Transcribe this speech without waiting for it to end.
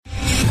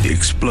The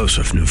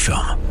explosive new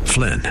film,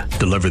 Flynn,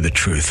 deliver the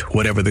truth,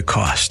 whatever the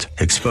cost,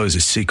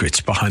 exposes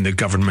secrets behind the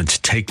government's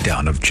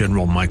takedown of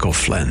General Michael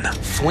Flynn.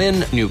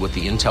 Flynn knew what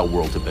the intel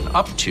world had been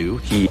up to.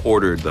 He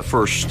ordered the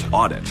first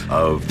audit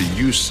of the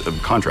use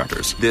of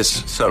contractors.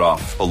 This set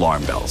off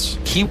alarm bells.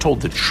 He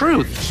told the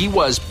truth. He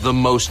was the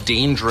most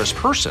dangerous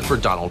person for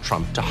Donald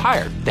Trump to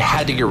hire. They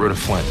had to get rid of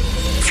Flynn.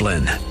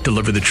 Flynn,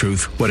 deliver the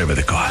truth, whatever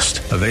the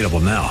cost. Available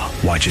now.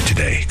 Watch it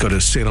today. Go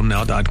to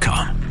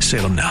salemnow.com.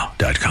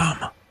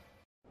 salemnow.com.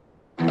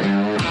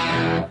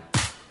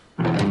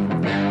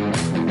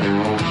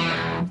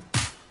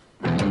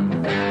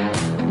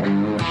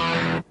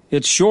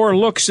 It sure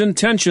looks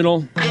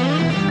intentional.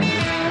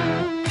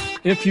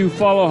 If you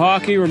follow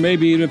hockey, or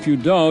maybe even if you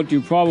don't, you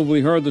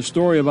probably heard the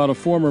story about a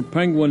former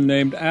Penguin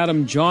named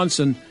Adam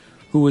Johnson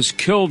who was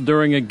killed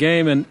during a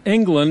game in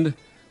England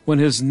when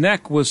his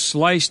neck was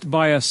sliced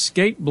by a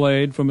skate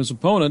blade from his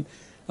opponent.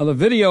 Now, the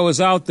video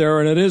is out there,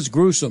 and it is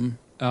gruesome,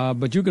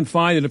 but you can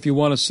find it if you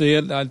want to see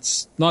it.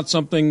 It's not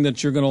something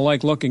that you're going to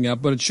like looking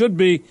at, but it should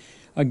be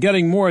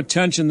getting more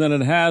attention than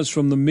it has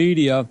from the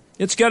media.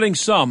 It's getting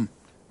some,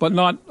 but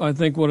not, I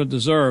think, what it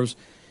deserves.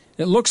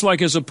 It looks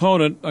like his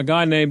opponent, a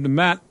guy named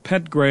Matt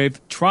Petgrave,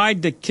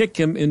 tried to kick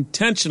him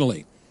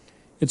intentionally.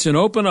 It's in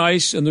open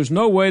ice, and there's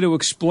no way to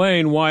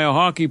explain why a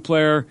hockey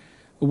player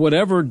would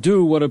ever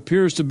do what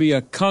appears to be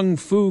a kung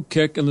fu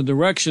kick in the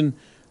direction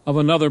of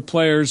another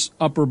player's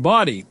upper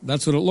body.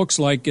 That's what it looks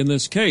like in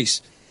this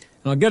case.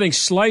 Now, getting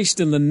sliced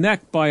in the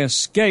neck by a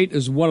skate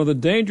is one of the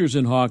dangers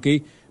in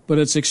hockey, but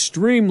it's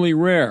extremely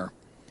rare.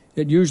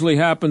 It usually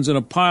happens in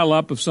a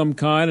pile-up of some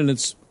kind, and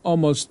it's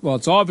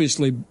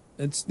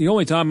the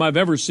only time I've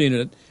ever seen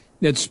it.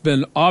 It's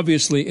been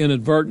obviously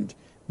inadvertent.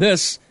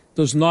 This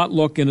does not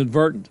look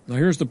inadvertent. Now,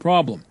 here's the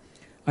problem.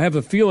 I have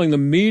a feeling the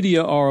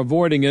media are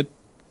avoiding it,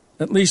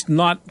 at least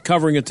not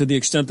covering it to the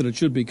extent that it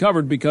should be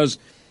covered, because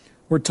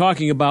we're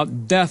talking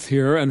about death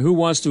here, and who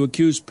wants to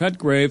accuse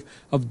Petgrave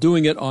of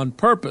doing it on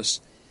purpose?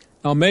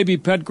 Now, maybe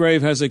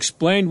Petgrave has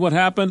explained what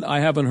happened.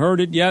 I haven't heard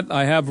it yet.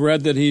 I have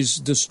read that he's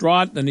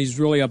distraught and he's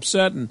really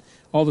upset and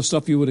all the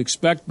stuff you would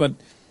expect, but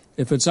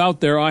if it's out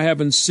there, I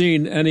haven't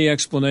seen any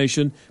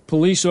explanation.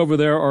 Police over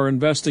there are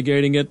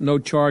investigating it. No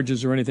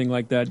charges or anything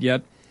like that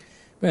yet.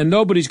 And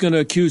nobody's going to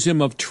accuse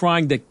him of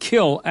trying to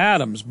kill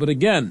Adams. But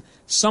again,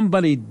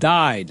 somebody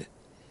died.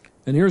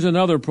 And here's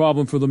another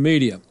problem for the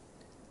media.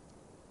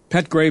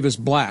 Petgrave is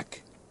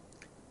black.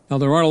 Now,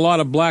 there aren't a lot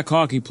of black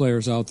hockey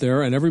players out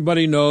there, and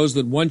everybody knows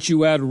that once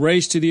you add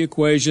race to the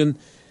equation,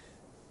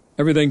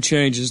 everything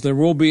changes. There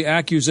will be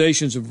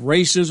accusations of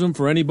racism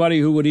for anybody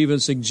who would even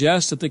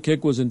suggest that the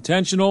kick was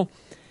intentional.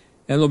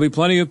 And there'll be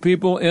plenty of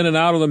people in and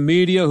out of the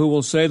media who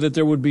will say that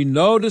there would be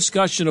no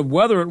discussion of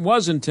whether it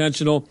was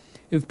intentional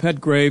if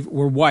Petgrave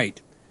were white.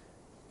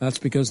 That's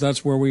because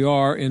that's where we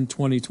are in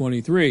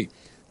 2023.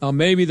 Now,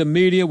 maybe the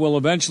media will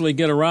eventually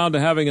get around to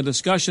having a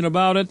discussion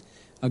about it,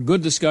 a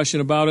good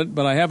discussion about it,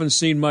 but I haven't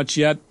seen much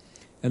yet,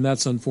 and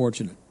that's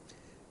unfortunate.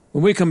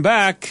 When we come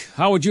back,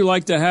 how would you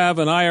like to have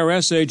an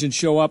IRS agent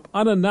show up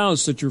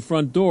unannounced at your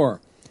front door?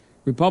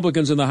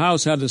 Republicans in the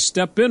House had to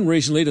step in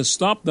recently to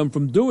stop them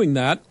from doing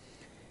that.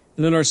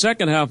 And in our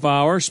second half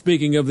hour,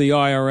 speaking of the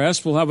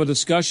IRS, we'll have a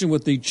discussion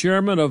with the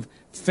chairman of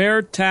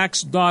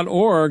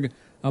fairtax.org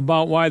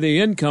about why the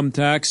income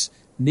tax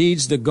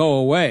needs to go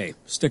away.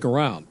 Stick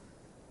around.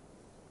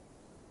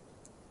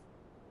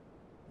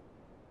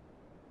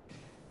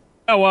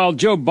 While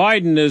Joe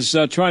Biden is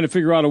trying to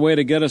figure out a way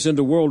to get us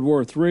into World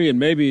War III and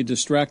maybe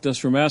distract us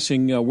from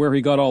asking where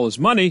he got all his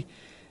money,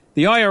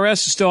 the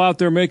IRS is still out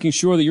there making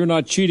sure that you're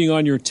not cheating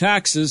on your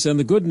taxes. And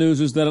the good news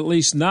is that at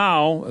least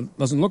now, it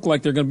doesn't look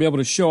like they're going to be able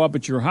to show up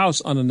at your house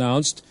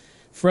unannounced.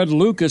 Fred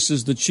Lucas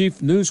is the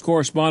chief news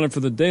correspondent for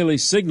the Daily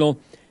Signal.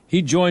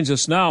 He joins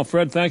us now.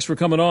 Fred, thanks for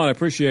coming on. I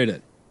appreciate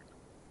it.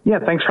 Yeah,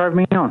 thanks for having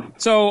me on.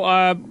 So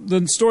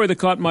the story that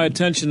caught my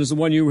attention is the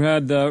one you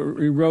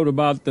wrote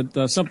about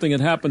that something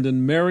had happened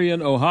in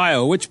Marion,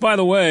 Ohio, which, by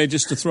the way,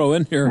 just to throw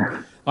in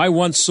here, I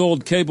once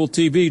sold cable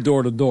TV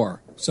door to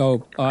door.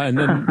 So and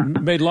then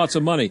made lots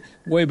of money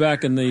way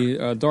back in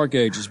the dark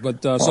ages.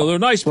 But so they're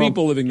nice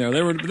people living there.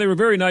 They were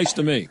very nice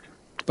to me.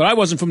 But I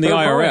wasn't from the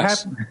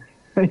IRS.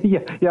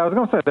 Yeah, I was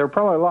going to say they were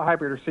probably a lot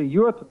happier to see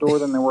you at the door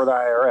than they were the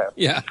IRS.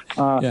 Yeah.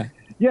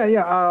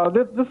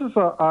 This is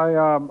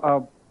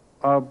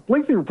a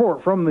lengthy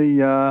report from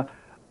the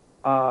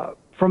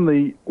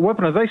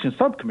weaponization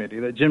subcommittee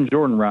that Jim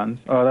Jordan runs.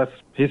 That's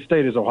his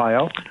state is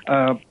Ohio.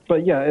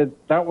 But yeah,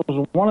 that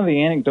was one of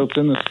the anecdotes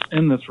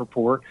in this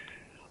report,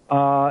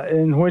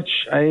 in which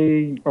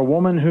a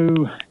woman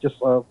who just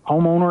a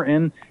homeowner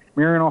in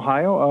Marion,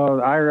 Ohio,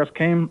 the IRS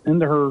came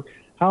into her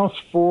house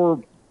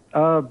for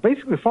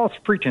basically false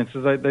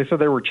pretenses. They said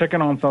they were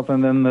checking on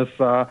something. Then this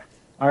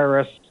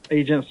IRS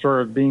agent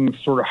started being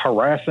sort of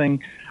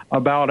harassing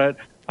about it.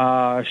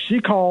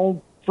 She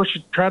tried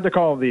to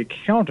call the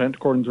accountant,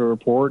 according to the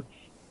report.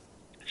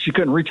 She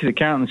couldn't reach the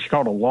accountant. She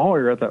called a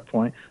lawyer at that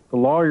point. The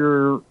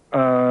lawyer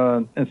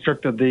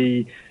instructed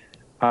the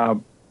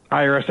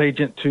IRS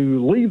agent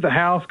to leave the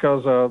house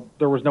because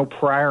there was no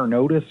prior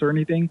notice or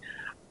anything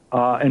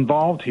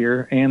involved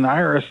here. And the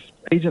IRS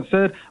agent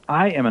said,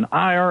 I am an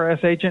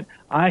IRS agent.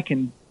 I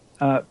can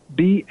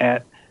be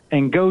at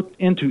and go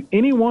into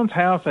anyone's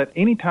house at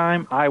any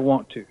time I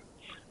want to.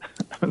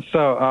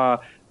 So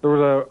there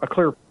was a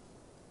clear.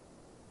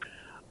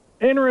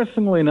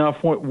 Interestingly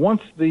enough,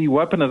 once the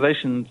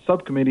weaponization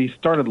subcommittee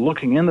started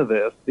looking into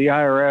this, the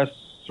IRS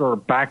sort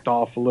of backed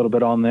off a little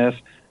bit on this.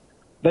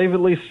 They've at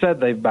least said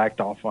they've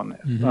backed off on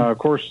this. Mm-hmm. Of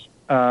course,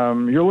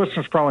 your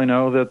listeners probably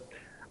know that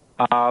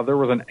there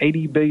was an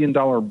 $80 billion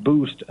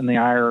boost in the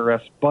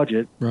IRS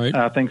budget, right,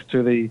 thanks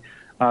to the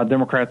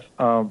Democrats'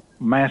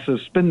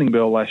 massive spending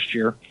bill last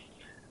year.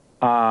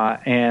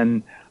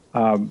 And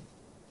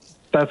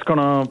that's going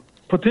to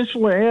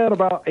potentially add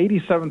about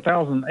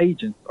 87,000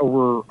 agents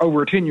over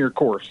a 10-year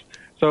course.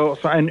 So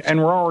and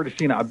we're already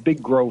seeing a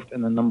big growth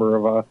in the number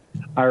of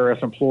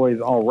IRS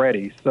employees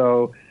already.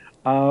 So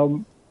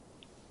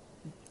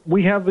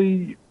we have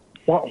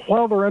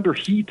while they're under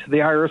heat, the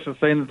IRS is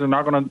saying that they're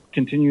not going to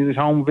continue these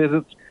home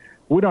visits.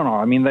 We don't know.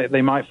 I mean,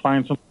 they might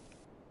find some.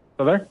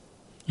 Are there?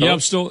 Yeah, I'm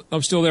still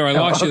there. I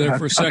lost you there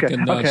for a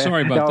second. Okay.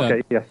 Sorry about that.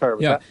 Okay, yeah,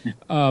 sorry about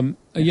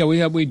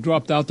that. We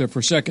dropped out there for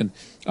a second.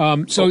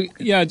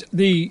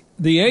 The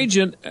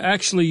agent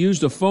actually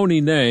used a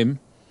phony name.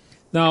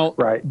 Now,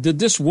 right. Did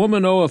this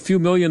woman owe a few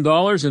 $1 million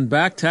in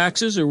back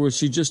taxes, or was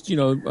she just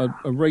a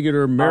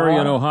regular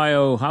Marion,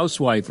 Ohio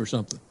housewife or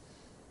something?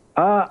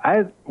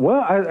 As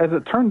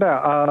it turned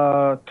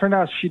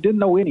out she didn't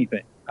know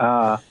anything.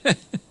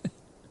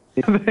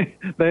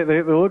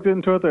 They looked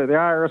into it. The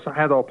IRS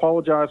had to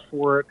apologize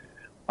for it,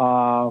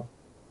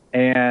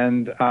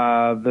 and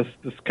this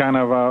kind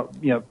of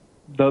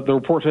the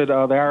report said the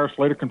IRS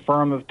later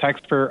confirmed that the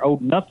taxpayer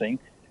owed nothing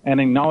and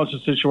acknowledged the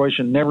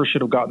situation never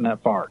should have gotten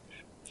that far.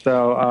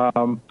 So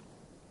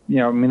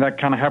that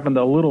kind of happened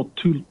a little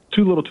too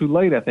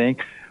late, I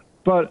think.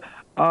 But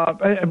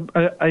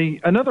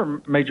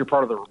another major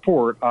part of the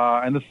report,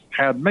 and this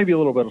had maybe a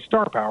little bit of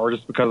star power,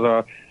 just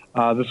because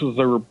this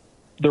was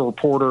the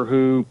reporter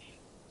who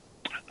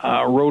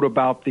wrote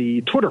about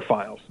the Twitter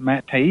files,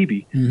 Matt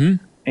Taibbi, mm-hmm.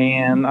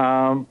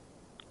 and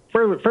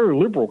fairly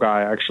liberal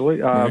guy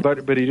actually, right.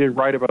 but he did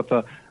write about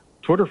the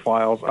Twitter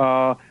files.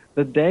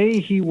 The day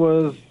he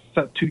was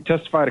set to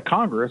testify to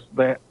Congress,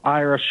 the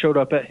IRS showed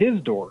up at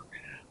his door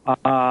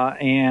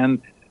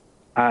and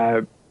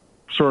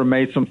sort of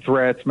made some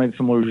threats, made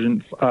some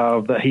allusions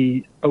that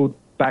he owed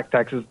back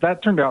taxes.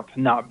 That turned out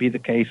to not be the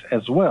case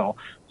as well.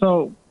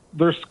 So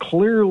there's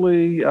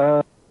clearly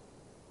a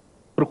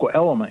political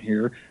element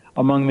here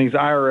among these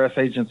IRS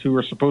agents who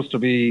are supposed to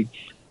be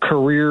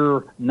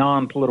career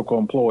non-political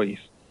employees.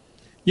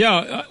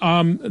 Yeah,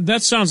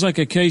 that sounds like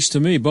a case to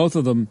me, both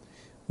of them,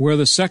 where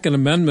the Second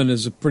Amendment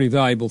is a pretty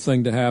valuable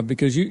thing to have,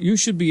 because you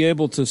should be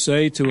able to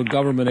say to a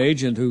government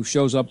agent who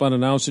shows up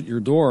unannounced at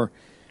your door,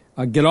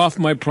 get off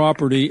my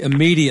property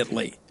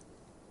immediately,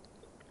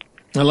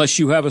 unless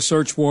you have a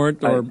search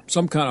warrant or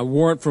some kind of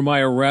warrant for my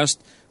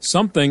arrest,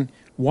 something.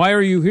 Why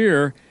are you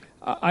here?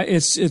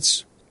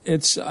 It's.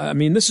 I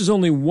mean, this is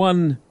only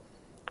one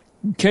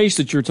case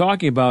that you're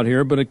talking about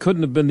here, but it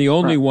couldn't have been the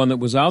only one that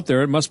was out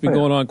there. It must be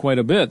going on quite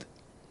a bit.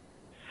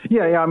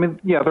 Yeah. I mean,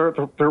 there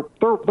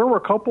were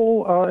a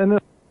couple in this.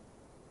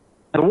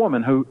 A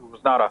woman who was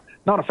not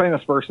a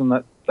famous person,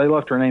 that they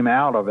left her name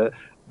out of it,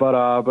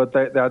 but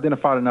they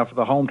identified enough of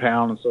the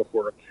hometown and so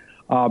forth.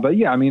 But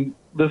yeah, I mean,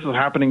 this is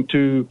happening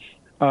to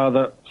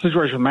the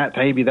situation with Matt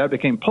Taibbi. That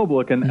became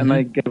public, and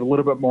they gave a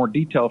little bbit more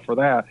detail for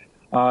that.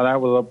 That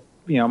was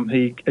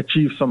he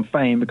achieved some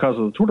fame because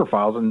of the Twitter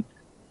files and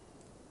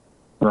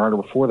right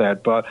before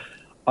that. But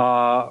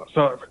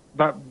so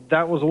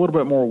that was a little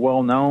bit more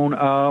well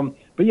known.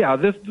 But yeah,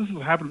 this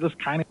has happened. This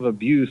kind of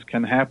abuse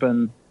can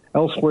happen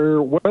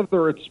elsewhere,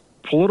 whether it's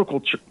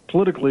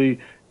politically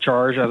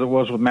charged, as it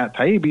was with Matt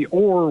Taibbi,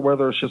 or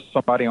whether it's just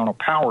somebody on a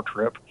power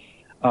trip.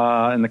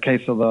 In the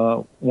case of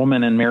the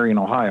woman in Marion,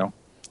 Ohio.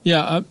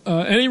 Yeah.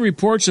 Any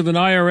reports of an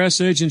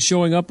IRS agent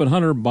showing up at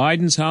Hunter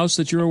Biden's house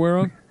that you're aware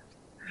of?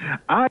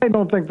 I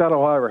don't think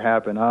that'll ever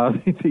happen.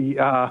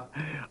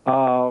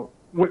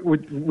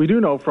 We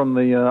do know from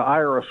the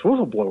IRS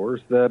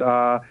whistleblowers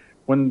that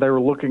when they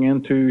were looking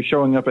into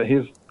showing up at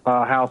his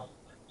house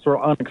sort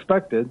of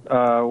unexpected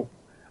for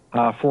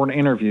an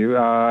interview,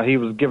 he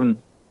was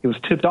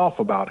tipped off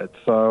about it.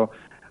 So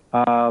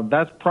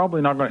that's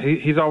probably not going to,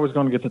 he's always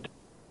going to get the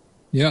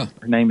Yeah.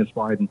 Her name is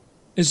Biden.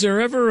 Is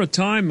there ever a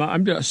time,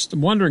 I'm just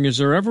wondering, is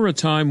there ever a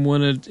time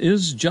when it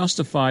is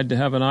justified to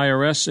have an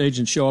IRS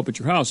agent show up at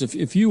your house?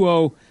 If you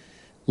owe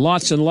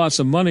lots and lots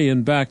of money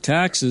in back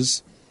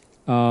taxes,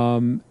 what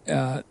do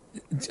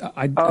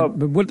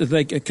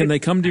can they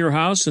come to your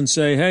house and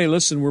say, hey,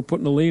 listen, we're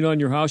putting a lien on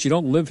your house, you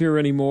don't live here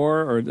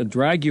anymore, or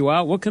drag you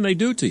out? What can they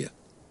do to you?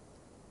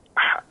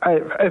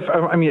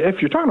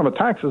 If you're talking about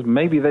taxes,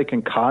 maybe they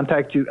can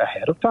contact you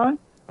ahead of time.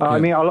 I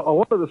mean, a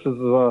lot of this is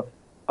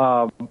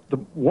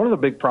one of the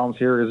big problems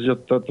here is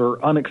just that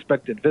they're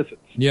unexpected visits.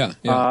 Yeah.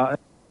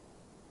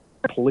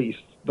 Police,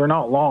 they're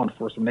not law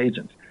enforcement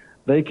agents.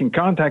 they can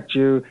contact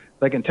you.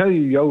 They can tell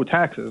you owe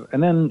taxes.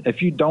 And then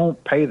if you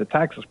don't pay the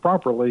taxes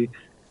properly,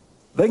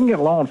 they can get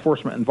law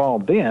enforcement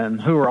involved in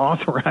who are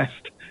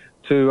authorized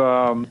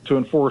to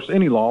enforce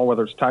any law,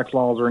 whether it's tax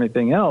laws or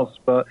anything else.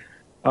 But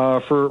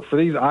for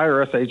these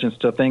IRS agents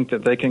to think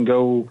that they can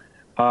go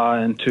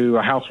into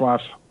a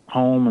housewife's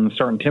home and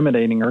start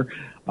intimidating her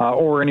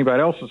or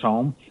anybody else's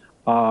home,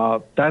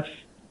 that's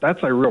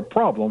a real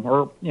problem.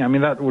 Or,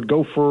 that would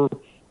go for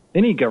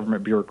any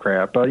government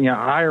bureaucrat. But,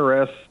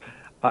 IRS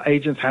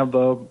agents have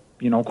of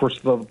course,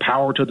 the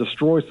power to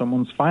destroy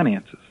someone's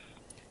finances.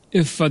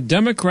 If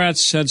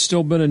Democrats had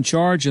still been in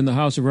charge in the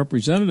House of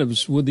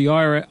Representatives, would the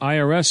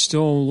IRS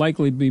still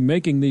likely be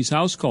making these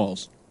house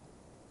calls?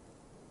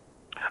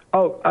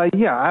 Oh,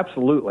 yeah,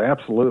 absolutely.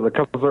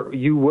 Because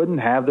you wouldn't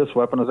have this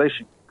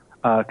weaponization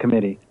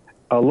committee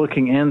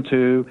looking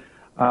into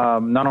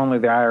not only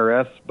the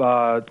IRS,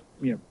 but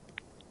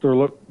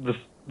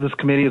this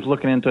committee is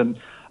looking into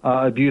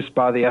abuse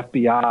by the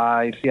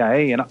FBI,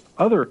 CIA, and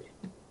other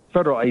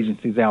federal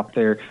agencies out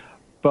there.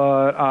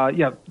 But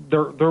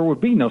there would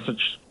be no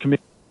such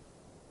committee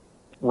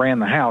ran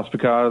the House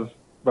because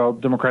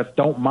Democrats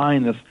don't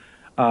mind this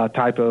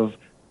type of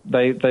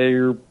they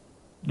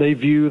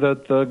view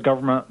that the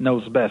government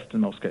knows best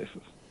in most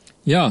cases.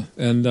 Yeah,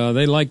 and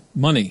they like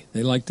money.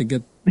 They like to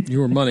get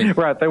your money.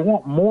 Right. They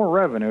want more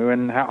revenue,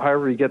 and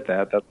however you get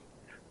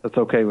that's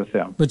okay with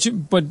them. But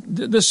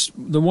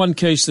the one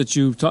case that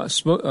you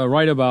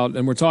write about,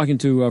 and we're talking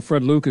to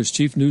Fred Lucas,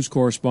 chief news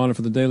correspondent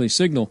for the Daily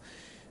Signal.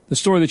 The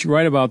story that you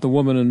write about the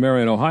woman in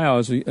Marion, Ohio,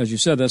 as you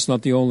said, that's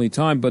not the only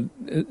time. But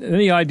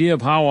any idea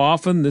of how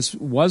often this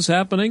was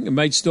happening? It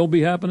might still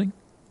be happening.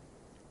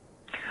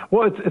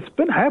 Well, it's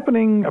been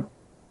happening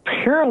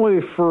apparently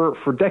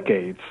for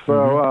decades.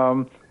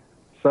 So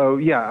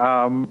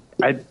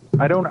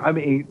I don't. I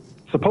mean,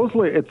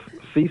 supposedly it's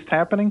ceased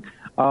happening.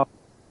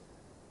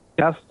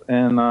 Yes,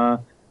 and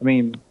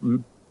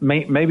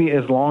maybe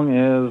as long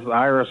as the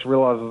IRS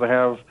realizes they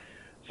have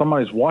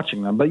somebody's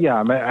watching them. But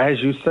yeah, as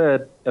you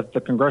said, if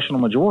the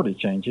congressional majority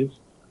changes,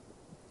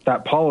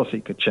 that policy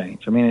could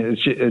change. I mean,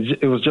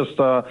 it was just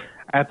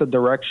at the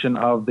direction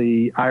of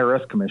the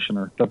IRS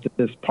commissioner that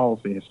this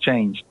policy has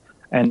changed,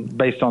 and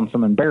based on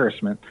some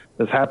embarrassment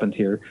that's happened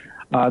here.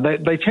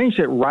 They changed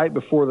it right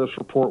before this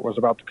report was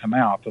about to come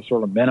out to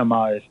sort of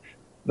minimize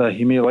the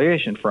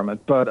humiliation from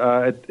it. But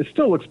it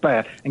still looks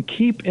bad. And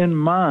keep in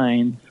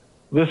mind,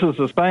 this is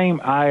the same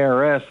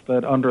IRS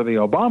that under the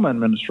Obama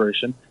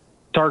administration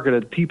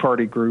targeted Tea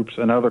Party groups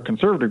and other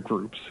conservative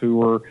groups who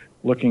were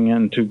looking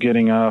into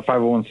getting a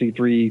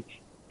 501c3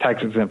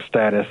 tax-exempt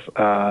status,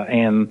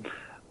 and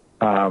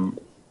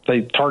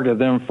they targeted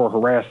them for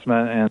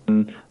harassment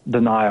and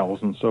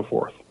denials and so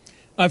forth.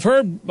 I've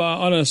heard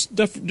on a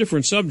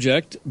different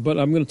subject, but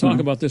I'm going to talk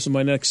about this in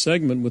my next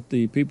segment with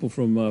the people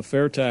from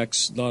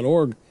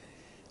fairtax.org.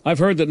 I've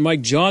heard that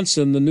Mike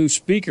Johnson, the new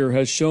speaker,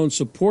 has shown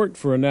support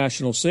for a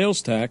national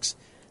sales tax.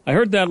 I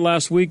heard that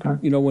last week,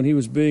 when he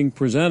was being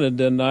presented,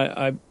 and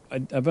I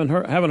haven't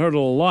heard a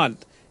lot.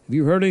 Have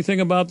you heard anything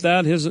about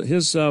that?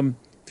 His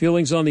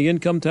feelings on the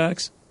income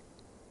tax?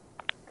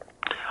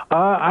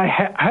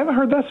 I haven't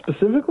heard that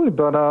specifically,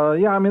 but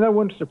that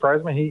wouldn't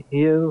surprise me.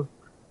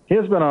 He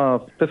has been a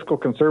fiscal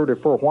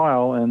conservative for a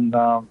while, and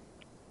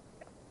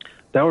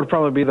that would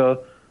probably be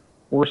the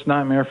worst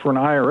nightmare for an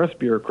IRS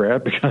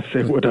bureaucrat because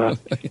it would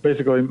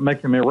basically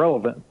make them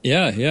irrelevant.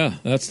 Yeah,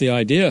 that's the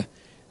idea.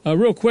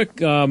 Real quick,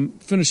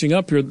 finishing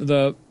up here,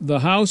 the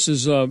House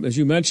is, as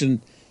you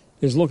mentioned,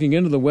 is looking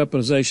into the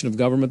weaponization of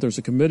government. There's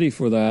a committee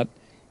for that.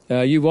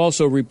 You've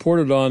also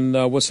reported on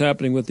what's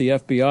happening with the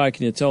FBI.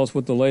 Can you tell us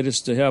what the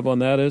latest to have on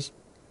that is?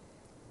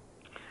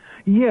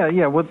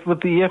 Yeah. With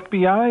the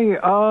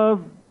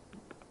FBI,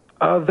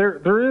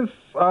 there is.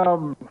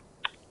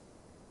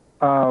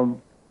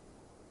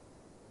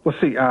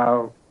 Let's see.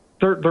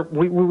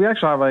 We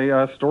actually have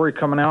a story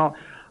coming out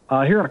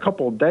here in a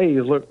couple of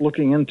days,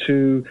 looking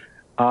into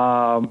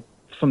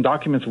some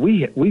documents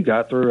we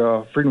got through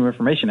a Freedom of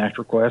Information Act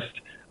request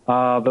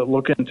that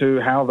look into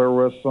how there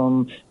was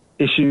some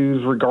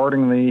issues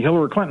regarding the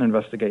Hillary Clinton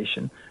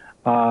investigation.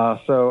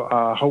 So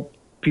I hope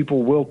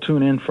people will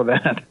tune in for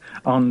that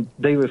on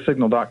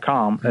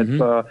dailysignal.com.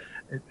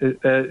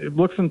 It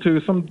looks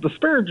into some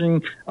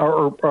disparaging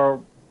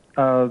or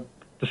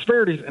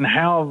disparities in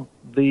how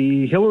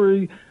the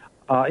Hillary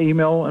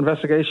email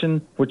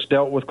investigation, which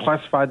dealt with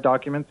classified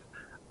documents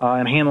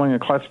and handling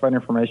of classified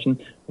information,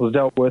 was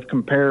dealt with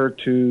compared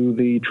to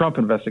the Trump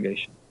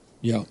investigation.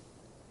 Yeah,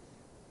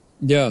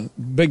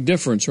 big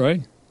difference,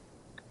 right?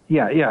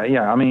 Yeah.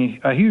 I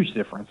mean, a huge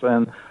difference,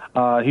 and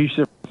huge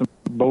difference.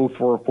 Both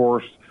were, of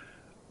course,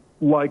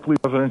 likely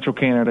presidential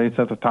candidates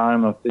at the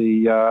time that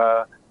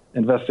the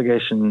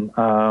investigation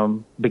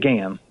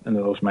began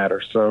into those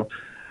matters. So,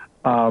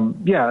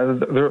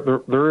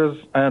 there is,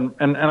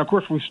 and of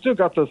course, we've still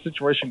got the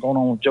situation going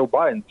on with Joe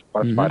Biden's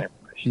classified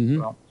information.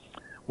 So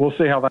we'll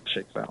see how that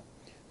shakes out.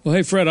 Well,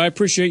 hey, Fred, I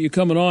appreciate you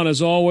coming on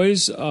as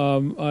always.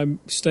 I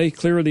stay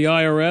clear of the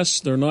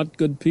IRS; they're not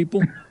good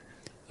people.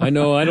 I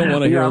know. I don't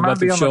want to hear about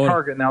them showing. I might be on the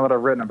target now that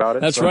I've written about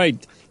it. That's right.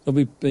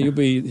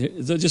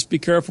 Just be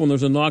careful when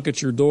there's a knock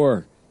at your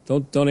door.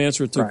 Don't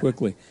answer it too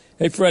quickly.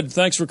 Hey, Fred,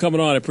 thanks for coming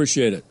on. I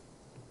appreciate it.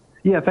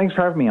 Yeah, thanks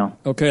for having me on.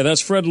 Okay,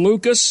 that's Fred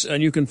Lucas,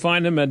 and you can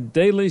find him at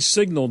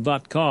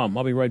dailysignal.com.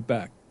 I'll be right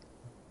back.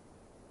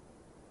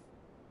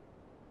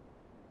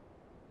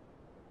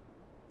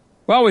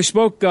 Well, we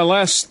spoke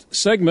last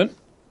segment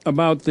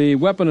about the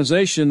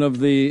weaponization of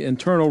the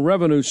Internal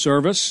Revenue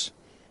Service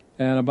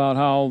and about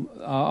how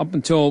up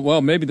until,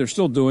 well, maybe they're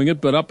still doing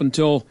it, but up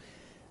until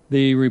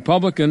the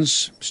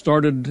Republicans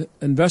started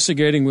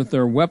investigating with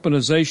their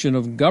weaponization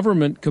of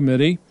government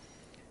committee,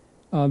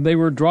 they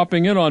were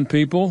dropping in on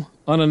people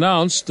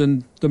unannounced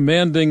and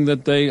demanding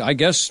that they, I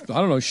guess, I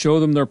don't know, show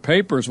them their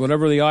papers,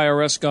 whatever the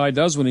IRS guy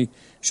does when he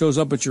shows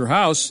up at your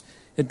house.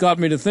 It got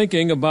me to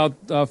thinking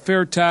about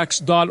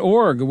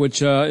fairtax.org,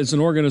 which is an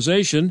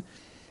organization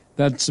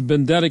that's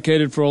been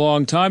dedicated for a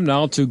long time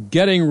now to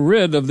getting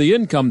rid of the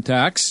income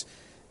tax.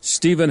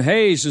 Stephen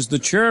Hayes is the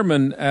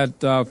chairman at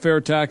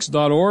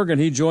fairtax.org, and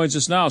he joins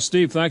us now.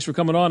 Steve, thanks for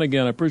coming on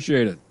again. I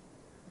appreciate it.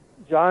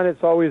 John,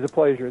 it's always a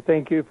pleasure.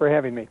 Thank you for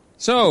having me.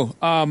 So,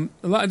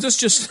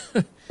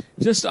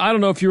 just I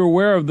don't know if you're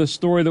aware of this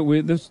story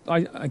that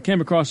I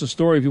came across a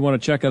story. If you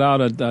want to check it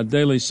out at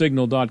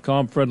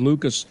dailysignal.com, Fred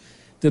Lucas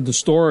did the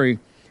story.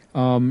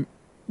 An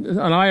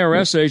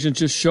IRS agent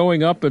just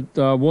showing up at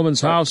a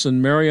woman's house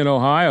in Marion,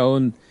 Ohio,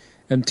 and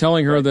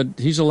telling her that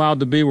he's allowed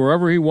to be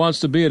wherever he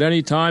wants to be at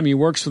any time. He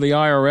works for the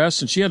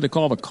IRS, and she had to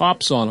call the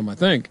cops on him, I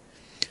think.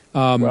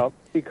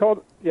 She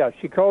called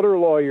her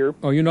lawyer.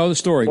 Oh, you know the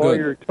story. The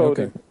lawyer Good. told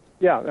him.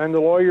 Yeah, and the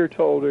lawyer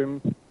told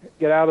him,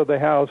 get out of the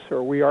house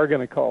or we are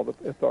going to call the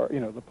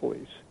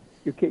police.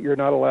 You're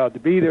not allowed to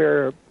be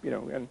there,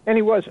 and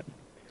he wasn't.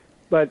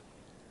 But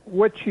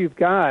what you've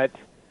got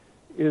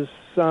is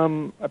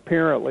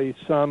apparently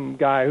some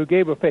guy who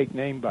gave a fake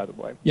name, by the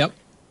way. Yep.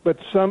 But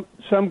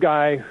some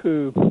guy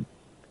who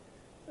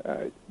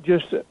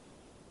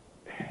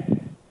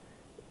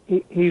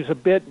he's a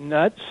bit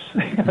nuts.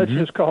 Let's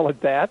just call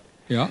it that.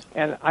 Yeah.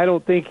 And I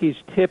don't think he's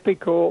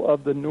typical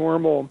of the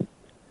normal,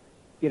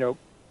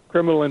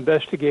 criminal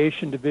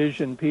investigation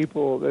division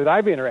people that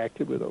I've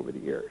interacted with over the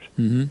years.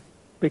 Mm-hmm.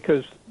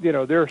 Because,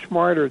 they're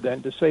smarter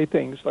than to say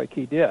things like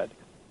he did.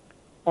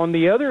 On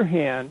the other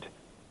hand,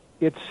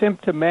 it's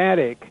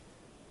symptomatic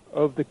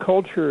of the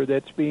culture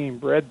that's being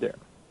bred there.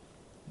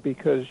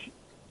 Because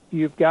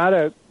you've got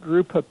a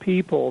group of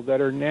people that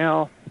are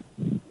now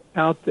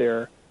out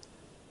there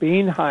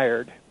being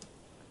hired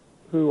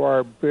who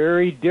are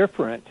very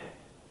different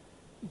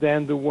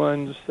than the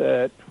ones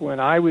that when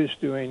I was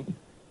doing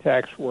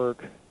tax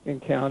work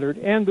encountered,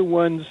 and the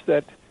ones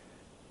that,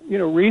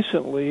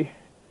 recently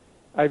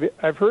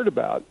I've heard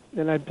about,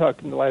 and I've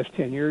talked in the last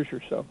 10 years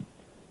or so.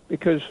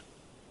 Because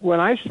when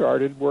I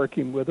started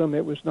working with them,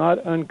 it was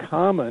not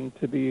uncommon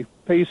to be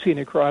facing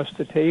across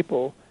the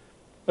table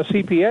a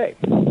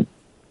CPA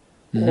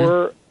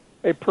or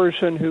a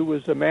person who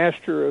was a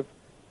master of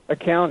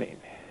accounting,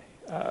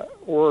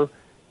 or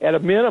at a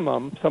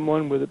minimum,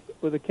 someone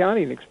with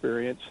accounting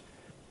experience.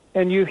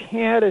 And you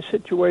had a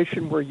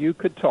situation where you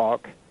could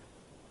talk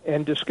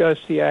and discuss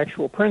the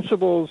actual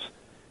principles.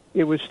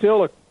 It was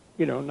still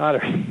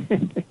not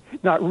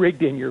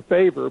rigged in your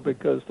favor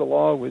because the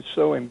law was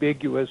so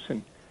ambiguous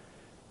and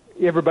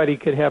everybody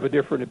could have a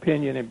different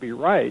opinion and be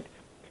right.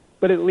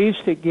 But at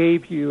least it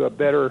gave you a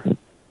better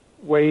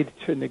way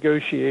to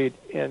negotiate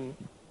and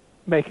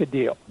make a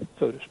deal,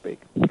 so to speak.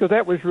 Because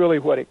that was really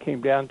what it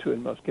came down to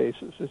in most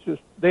cases. It's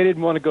just they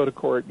didn't want to go to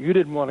court, you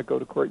didn't want to go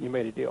to court, and you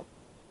made a deal.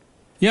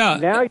 Yeah.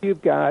 Now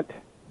you've got,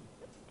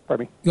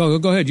 pardon me.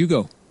 Go ahead, you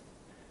go.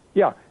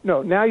 Yeah,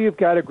 no, now you've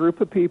got a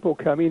group of people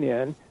coming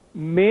in,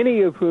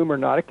 many of whom are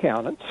not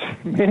accountants,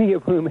 many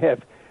of whom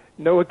have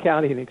no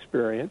accounting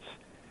experience.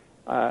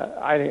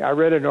 I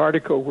read an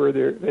article where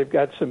they've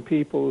got some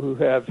people who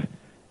have,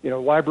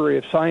 Library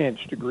of Science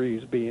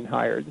degrees being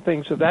hired,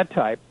 things of that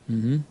type.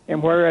 Mm-hmm.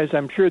 And whereas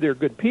I'm sure they're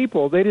good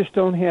people, they just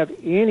don't have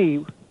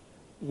any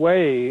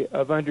way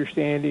of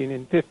understanding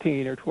in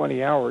 15 or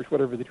 20 hours,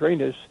 whatever the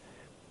training is,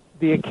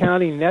 the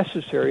accounting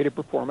necessary to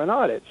perform an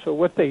audit. So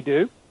what they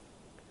do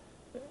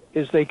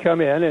is they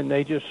come in and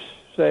they just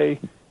say,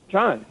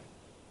 John,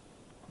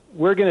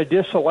 we're going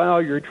to disallow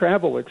your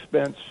travel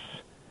expense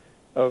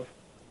of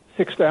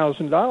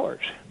 $6,000.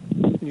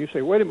 And you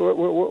say, wait a minute,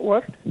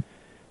 what?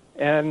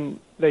 And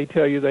they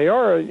tell you they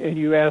are, and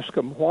you ask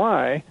them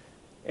why,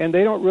 and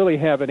they don't really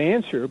have an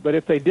answer. But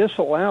if they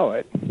disallow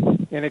it,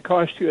 and it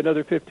costs you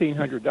another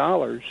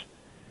 $1,500,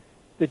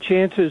 the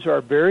chances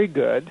are very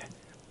good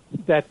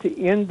that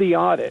to end the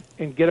audit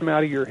and get them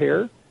out of your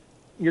hair,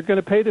 you're going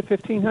to pay the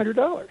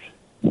 $1,500.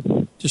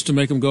 Just to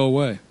make them go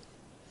away.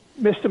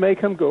 Just to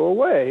make them go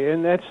away.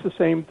 And that's the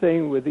same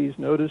thing with these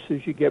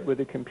notices you get with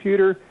a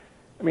computer.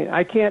 I mean,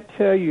 I can't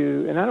tell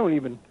you, and I don't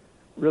even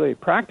really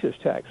practice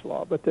tax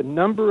law, but the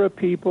number of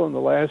people in the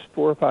last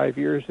 4 or 5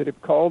 years that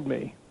have called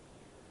me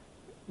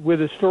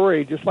with a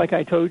story just like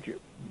I told you.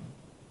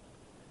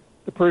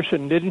 The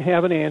person didn't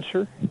have an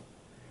answer.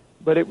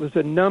 but it was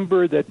a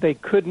number that they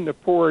couldn't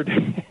afford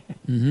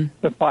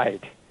to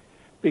fight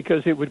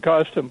because it would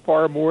cost them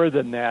far more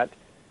than that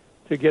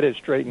to get it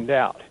straightened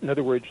out. In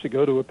other words, to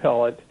go to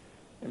appellate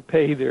and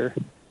pay their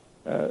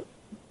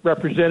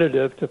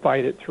representative to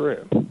fight it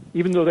through.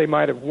 Even though they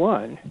might have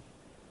won,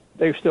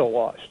 they still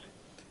lost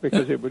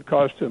because it would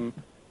cost them,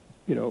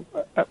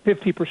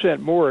 50%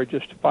 more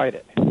just to fight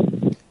it.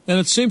 And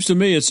it seems to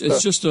me it's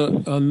just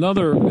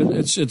another.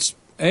 It's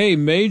a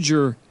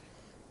major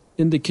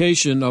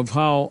indication of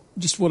how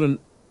just what an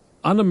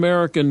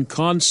un-American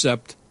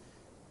concept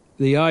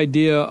the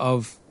idea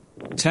of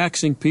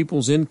taxing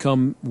people's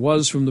income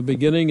was from the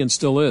beginning and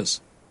still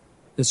is.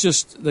 It's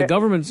just the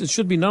government. It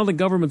should be none of the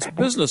government's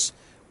business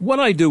what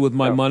I do with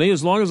my money,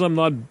 as long as I'm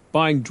not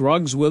buying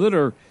drugs with it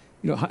or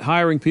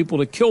hiring people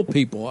to kill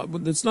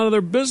people. It's none of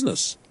their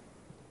business.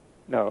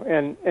 No,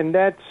 and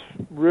that's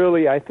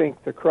really, I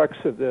think, the crux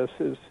of this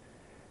is,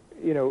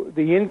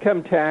 the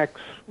income tax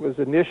was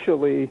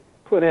initially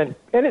put in,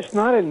 and it's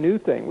not a new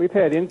thing. We've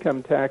had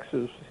income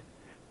taxes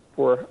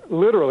for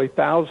literally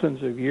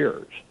thousands of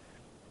years,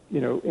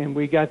 and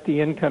we got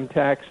the income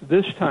tax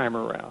this time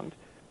around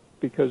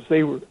because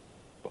they were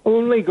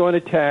only going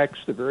to tax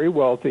the very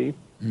wealthy,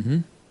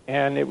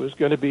 and it was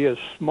going to be a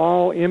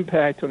small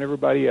impact on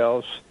everybody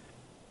else.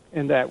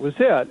 And that was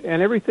it.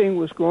 And everything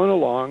was going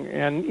along.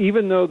 And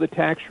even though the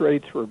tax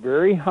rates were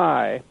very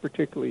high,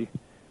 particularly,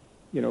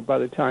 by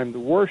the time the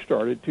war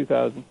started,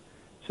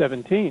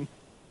 2017,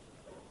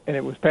 and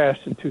it was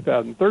passed in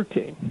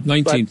 2013.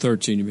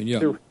 1913, you mean?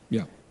 Yeah.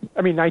 Yeah.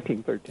 I mean,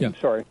 1913. Yeah.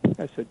 Sorry.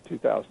 I said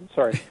 2000.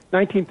 Sorry.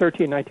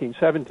 1913,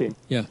 1917.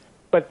 Yeah.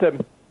 But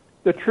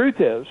the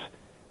truth is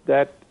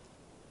that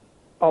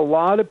a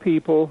lot of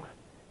people,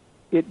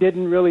 it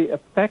didn't really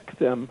affect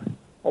them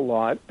a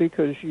lot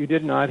because you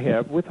did not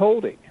have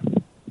withholding.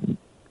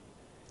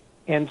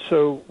 And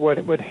so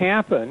what would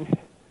happen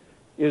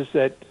is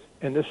that,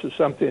 and this is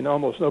something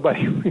almost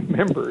nobody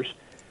remembers,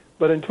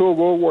 but until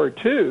World War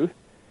II,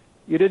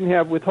 you didn't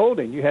have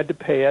withholding. You had to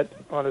pay it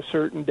on a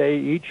certain day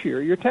each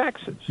year, your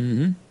taxes.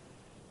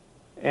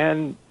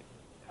 And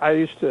I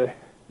used to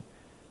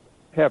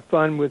have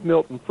fun with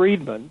Milton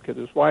Friedman because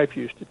his wife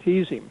used to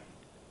tease him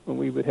when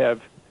we would have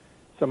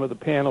some of the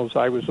panels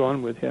I was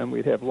on with him.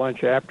 We'd have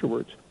lunch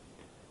afterwards.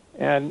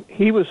 And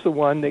he was the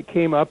one that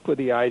came up with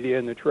the idea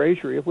in the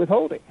Treasury of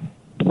withholding.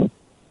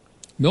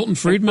 Milton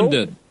Friedman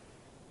did?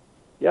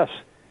 Yes.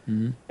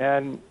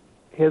 And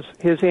his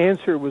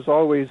answer was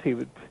always, he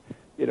would,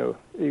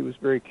 he was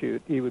very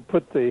cute. He would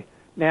put the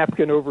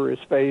napkin over his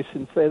face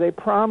and say, "They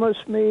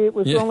promised me it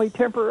was only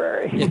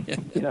temporary."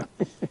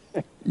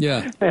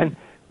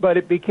 But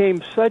it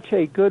became such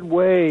a good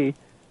way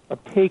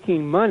of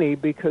taking money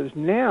because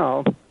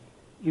now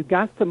you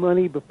got the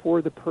money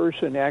before the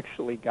person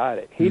actually got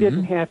it. He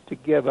didn't have to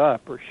give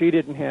up, or she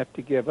didn't have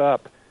to give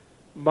up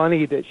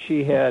money that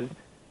she had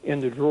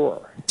in the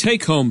drawer.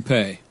 Take-home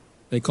pay,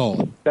 they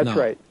call it. That's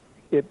right.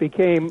 It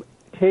became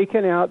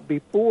taken out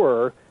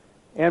before,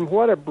 and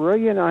what a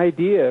brilliant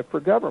idea for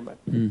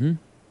government.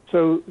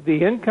 So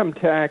the income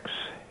tax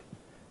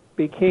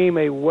became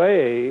a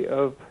way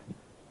of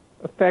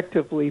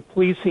effectively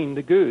fleecing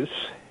the goose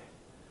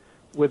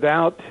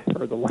without,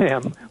 or the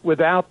lamb,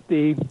 without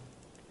the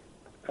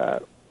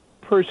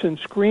person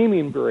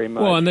screaming very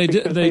much. Well, and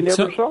they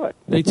never saw it.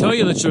 They tell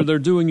you that they're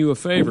doing you a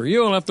favor. You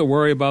don't have to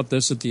worry about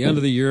this at the end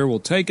of the year. We'll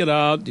take it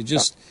out. You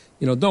just,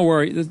 don't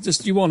worry.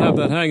 Just you won't have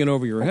that hanging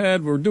over your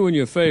head. We're doing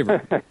you a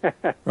favor,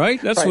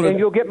 right? That's right. And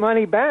you'll get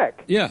money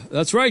back. Yeah,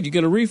 that's right. You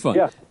get a refund.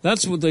 Yeah.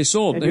 That's what they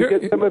sold. And you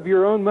get some of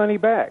your own money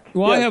back.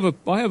 Well, yes.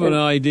 I have an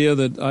idea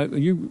that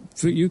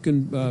you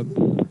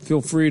can feel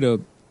free to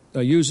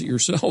use it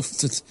yourself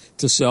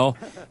to sell.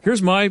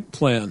 Here's my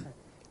plan.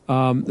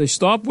 They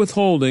stop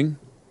withholding,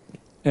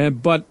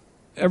 but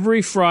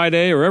every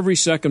Friday or every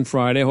second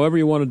Friday, however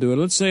you want to do it,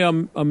 let's say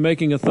I'm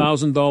making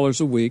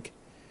 $1,000 a week.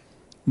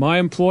 My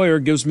employer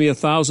gives me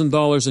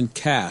 $1,000 in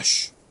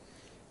cash.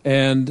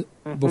 And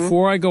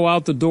before I go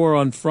out the door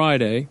on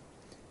Friday,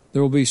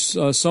 there will be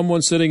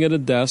someone sitting at a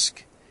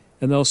desk,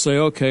 and they'll say,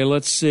 okay,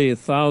 let's see,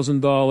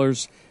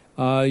 $1,000.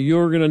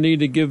 You're going to need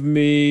to give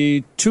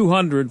me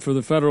 $200 for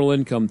the federal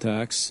income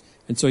tax.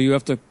 And so you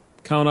have to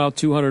count out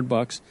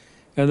 $200.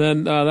 And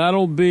then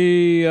that'll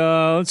be,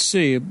 let's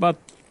see, about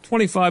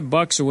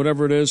 $25 or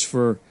whatever it is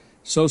for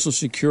Social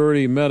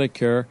Security,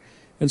 Medicare.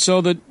 And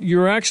so that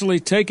you're actually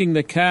taking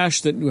the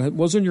cash that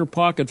was in your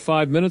pocket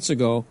 5 minutes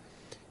ago,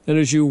 and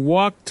as you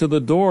walk to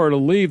the door to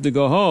leave to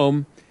go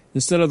home,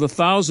 instead of the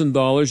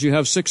 $1,000, you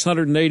have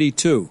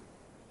 $682.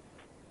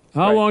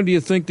 How long do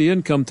you think the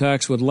income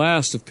tax would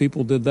last if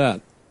people did that?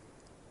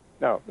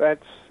 No,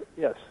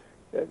 yes.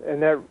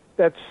 And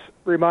that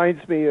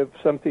reminds me of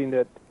something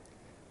that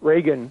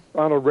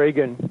Ronald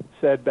Reagan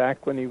said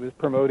back when he was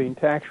promoting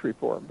tax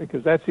reform,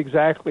 because that's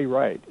exactly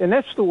right. And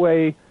that's the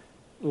way,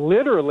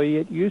 literally,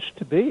 it used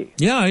to be.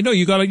 Yeah, I know.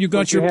 You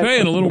got your pay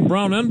in a little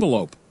brown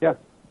envelope. Yeah.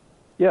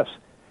 Yes.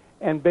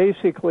 And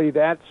basically,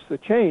 that's the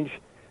change.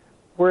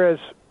 Whereas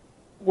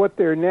what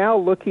they're now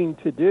looking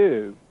to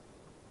do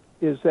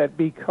is that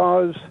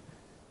because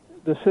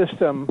the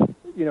system,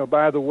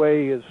 by the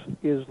way,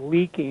 is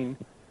leaking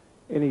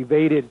and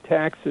evaded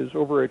taxes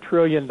over $1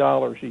 trillion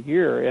a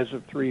year as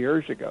of 3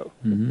 years ago.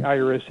 Mm-hmm. The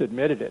IRS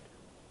admitted it.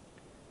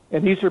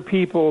 And these are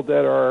people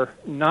that are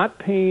not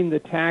paying the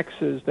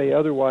taxes they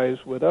otherwise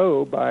would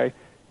owe by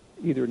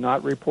either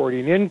not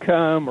reporting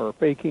income or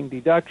faking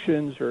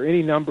deductions or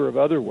any number of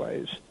other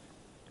ways.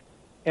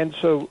 And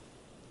so,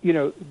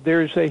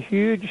 there's a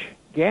huge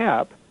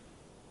gap.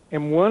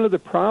 And one of the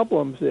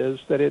problems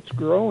is that it's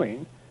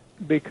growing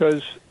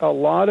because a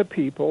lot of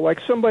people,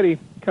 like somebody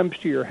comes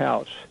to your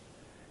house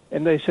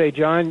and they say,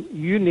 John,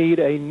 you need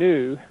a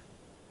new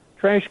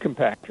trash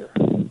compactor.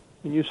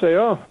 And you say,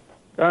 oh,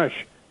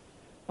 gosh,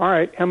 all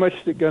right, how much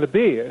is it going to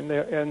be?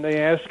 And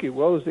they ask you,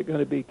 well, is it going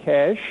to be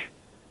cash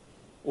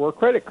or a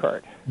credit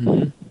card?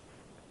 Mm-hmm.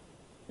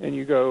 And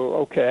you go,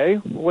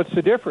 okay, well, what's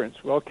the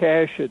difference? Well,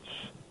 cash,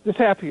 this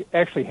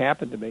actually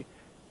happened to me.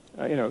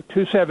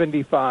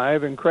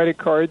 $275 and credit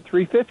card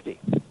 $350.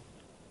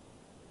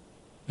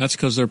 That's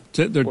because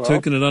they're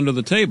taking it under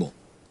the table.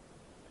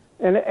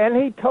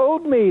 And he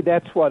told me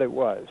that's what it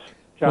was,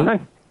 John. Well,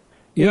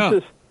 yeah. He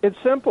says, it's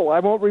simple. I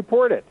won't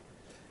report it.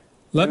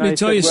 Let me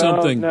tell you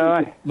something. No,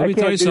 I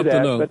can't do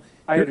that, but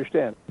I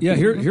understand. Yeah,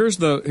 here's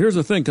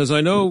the thing, because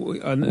I know,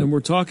 and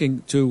we're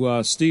talking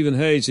to Stephen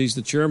Hayes. He's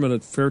the chairman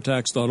at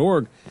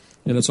fairtax.org,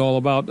 and it's all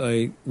about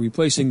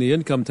replacing the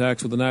income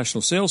tax with the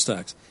national sales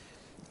tax.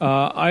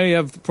 I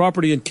have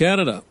property in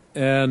Canada,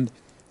 and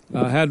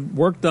had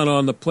work done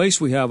on the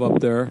place we have up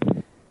there,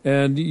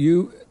 and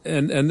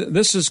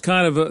this is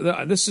kind of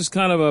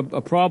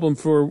a problem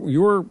for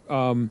your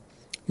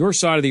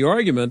side of the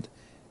argument.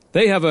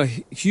 They have a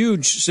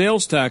huge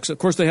sales tax. Of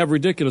course, they have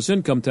ridiculous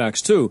income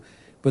tax too,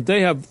 but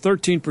they have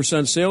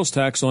 13% sales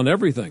tax on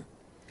everything.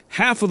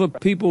 Half of the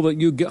people that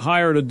you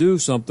hire to do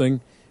something,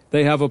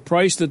 they have a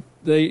price that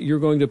you're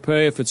going to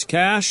pay if it's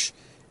cash,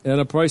 and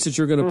a price that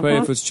you're going to pay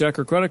if it's check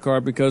or credit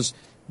card, because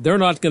they're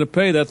not going to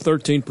pay that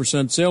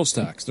 13% sales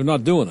tax. They're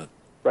not doing it.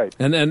 Right.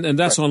 And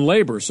that's on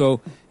labor. So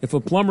if a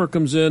plumber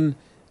comes in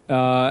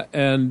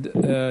and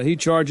he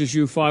charges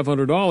you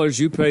 $500,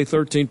 you pay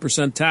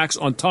 13% tax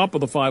on top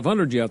of the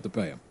 $500 you have to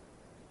pay him.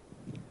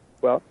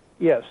 Well,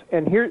 yes.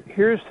 And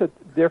here's the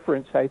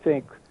difference, I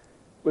think,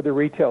 with the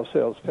retail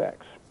sales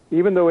tax.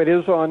 Even though it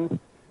is on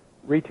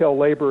retail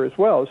labor as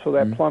well, so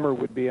that plumber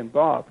would be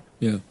involved.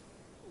 Yeah.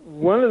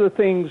 One of the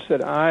things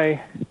that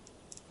I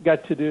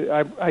got to do,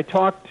 I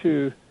talked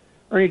to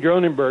Ernie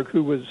Dronenberg,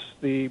 who was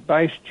the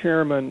vice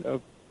chairman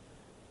of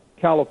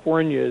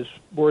California's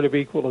Board of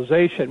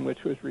Equalization,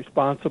 which was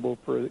responsible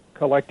for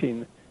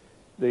collecting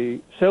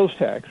the sales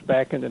tax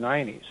back in the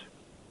 90s.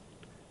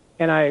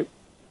 And I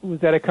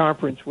was at a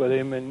conference with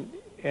him, and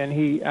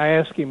I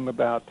asked him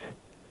about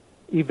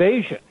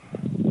evasion.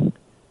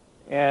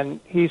 And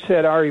he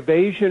said our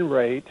evasion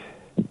rate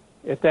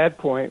at that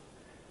point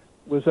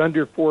was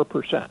under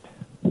 4%.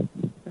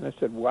 And I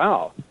said,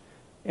 wow.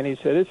 And he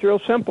said, it's real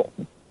simple.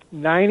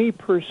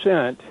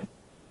 90%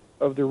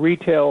 of the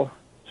retail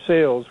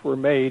sales were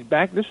made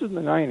back, this is in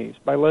the 90s,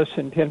 by less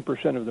than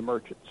 10% of the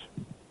merchants.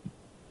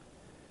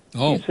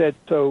 Oh. He said,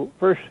 so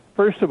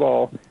first of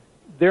all,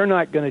 they're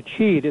not going to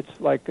cheat. It's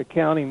like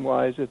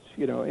accounting-wise, it's,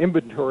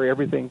 inventory,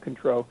 everything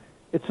control.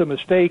 It's a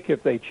mistake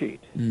if they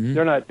cheat. Mm-hmm.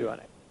 They're not doing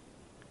it.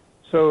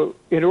 So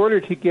in order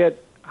to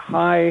get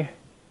high,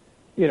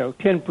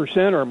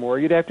 10% or more,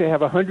 you'd have to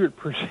have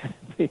 100%,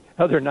 the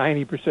other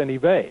 90%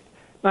 evade.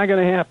 Not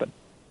going to happen.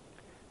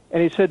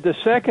 And he said the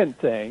second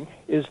thing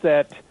is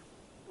that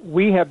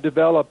we have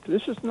developed,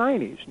 this is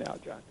 90s now,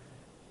 John,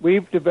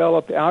 we've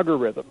developed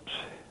algorithms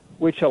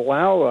which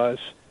allow us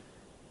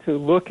to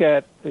look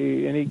at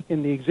in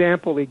the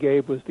example he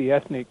gave was the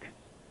ethnic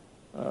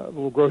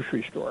little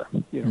grocery store,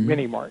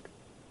 mini mart.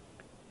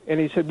 And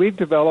he said, we've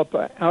developed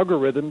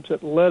algorithms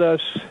that let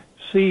us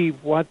see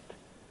what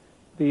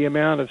the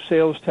amount of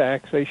sales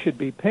tax they should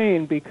be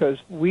paying because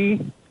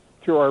we,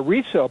 through our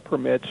resale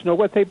permits, know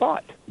what they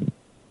bought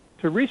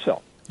to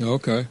resell.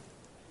 Okay.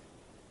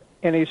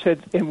 And he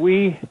said, and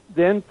we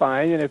then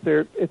find, and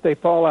if they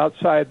fall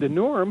outside the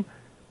norm,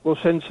 we'll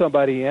send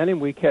somebody in and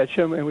we catch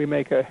them and we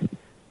make a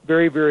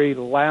very, very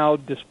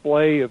loud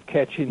display of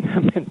catching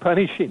them and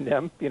punishing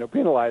them,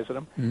 penalizing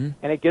them,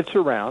 and it gets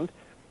around.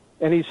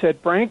 And he said,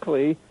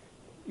 frankly,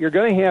 you're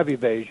going to have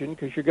evasion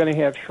because you're going to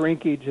have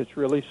shrinkage that's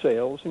really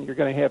sales, and you're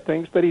going to have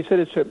things. But he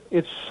said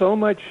it's so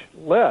much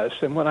less.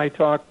 And when I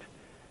talked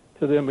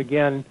to them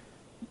again,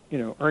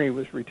 Ernie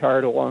was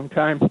retired a long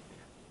time.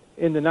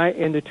 In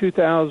the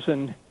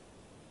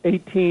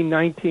 2018,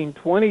 19,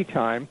 20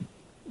 time,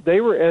 they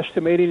were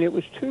estimating it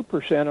was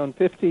 2% on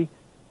 $50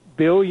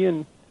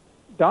 billion,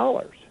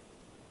 or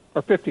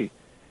 $50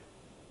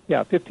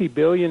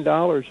 billion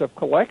of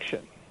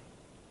collection,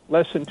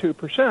 less than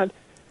 2%,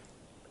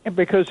 and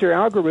because their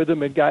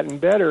algorithm had gotten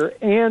better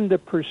and the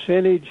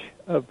percentage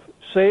of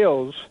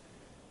sales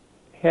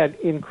had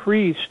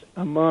increased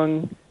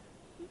among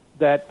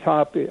that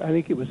top, I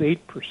think it was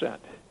 8%,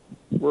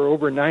 were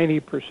over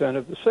 90%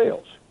 of the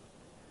sales.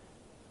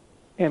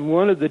 And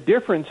one of the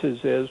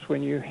differences is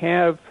when you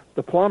have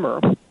the plumber,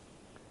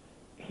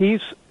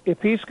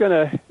 if he's going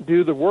to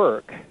do the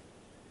work,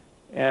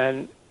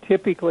 and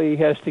typically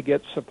he has to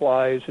get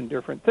supplies and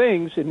different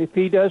things, and if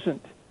he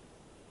doesn't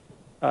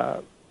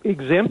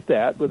exempt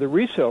that with a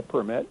resale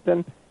permit,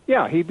 then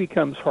yeah, he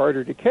becomes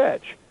harder to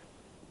catch.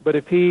 But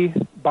if he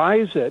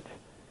buys it,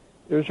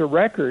 there's a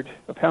record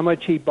of how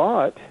much he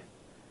bought,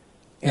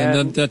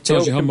 and that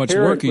tells you how much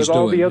work he's doing.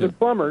 With all the other yeah.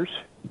 plumbers,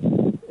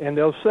 and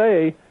they'll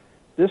say,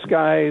 this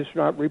guy is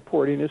not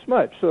reporting as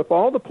much. So if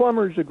all the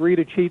plumbers agree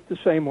to cheat the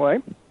same way,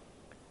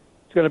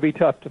 it's going to be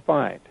tough to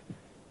find.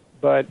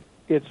 But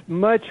it's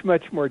much,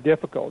 much more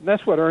difficult. And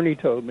that's what Ernie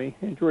told me.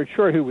 And George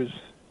Short, who was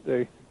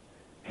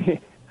he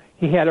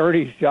had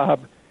Ernie's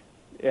job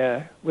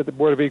with the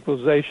Board of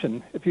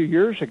Equalization a few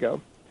years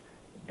ago.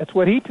 That's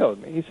what he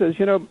told me. He says,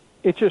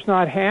 it's just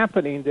not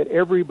happening that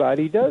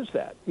everybody does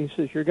that. He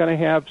says, you're going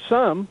to have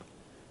some,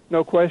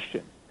 no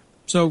question.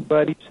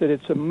 But he said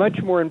it's a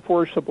much more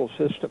enforceable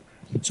system.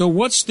 So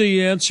what's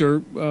the answer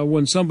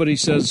when somebody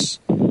says,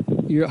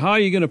 how are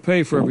you going to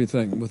pay for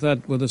everything with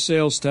a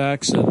sales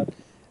tax? And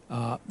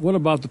what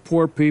about the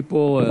poor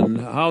people? And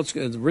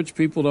the rich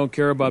people don't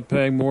care about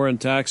paying more in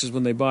taxes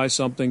when they buy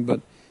something,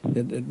 but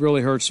it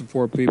really hurts the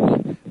poor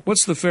people.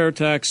 What's the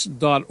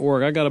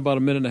fairtax.org? I got about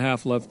a minute and a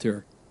half left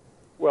here.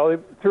 Well,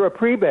 through a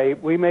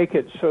prebate, we make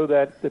it so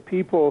that the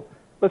people,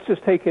 let's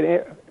just take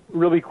it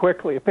really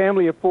quickly. A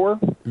family of four,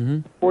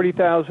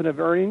 40,000 of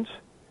earnings,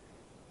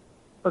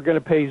 are going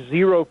to pay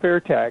zero fair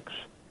tax.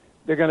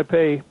 They're going to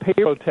pay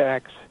payroll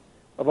tax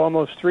of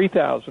almost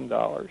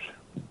 $3,000.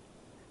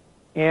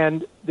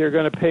 And they're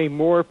going to pay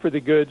more for the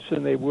goods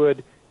than they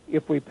would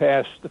if we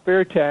passed the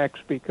fair tax,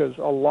 because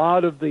a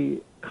lot of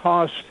the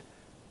cost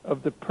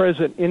of the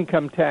present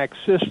income tax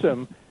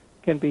system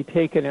can be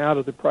taken out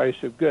of the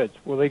price of goods.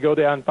 Will they go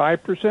down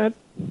 5%?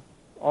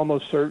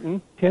 Almost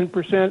certain.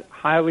 10%?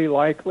 Highly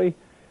likely.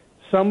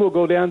 Some will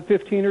go down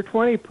 15 or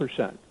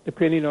 20%,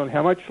 depending on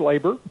how much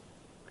labor.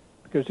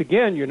 Because,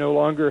 again, you're no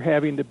longer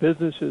having the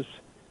businesses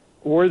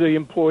or the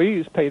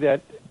employees pay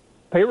that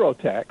payroll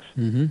tax,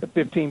 the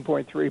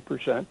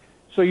 15.3%.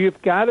 So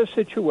you've got a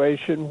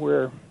situation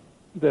where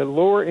the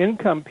lower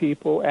income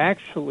people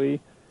actually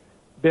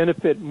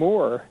benefit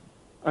more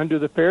under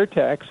the fair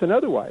tax than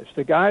otherwise.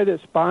 The guy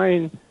that's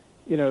buying,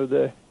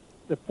 the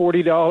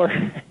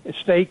 $40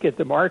 steak at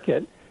the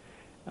market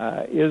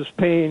is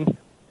paying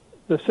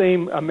the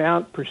same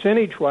amount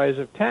percentage-wise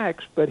of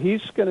tax, but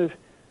he's going to,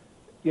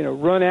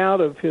 run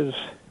out of his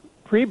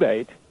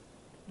prebate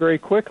very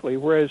quickly,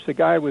 whereas the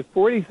guy with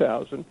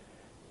 40,000,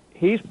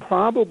 he's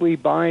probably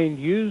buying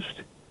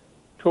used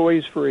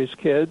toys for his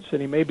kids,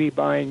 and he may be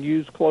buying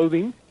used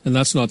clothing. And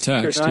that's not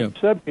taxed, They're not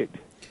subject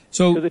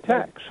to the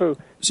tax.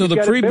 So the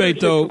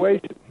prebate, though,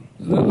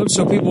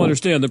 so people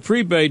understand, the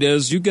prebate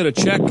is you get a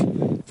check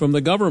from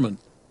the government,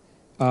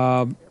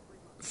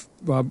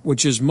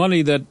 which is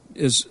money that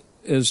is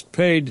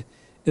paid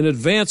in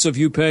advance of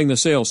you paying the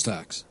sales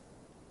tax.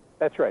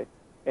 That's right.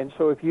 And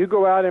so if you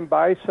go out and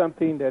buy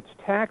something that's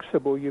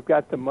taxable, you've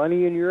got the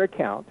money in your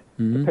account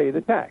to pay the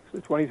tax,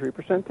 the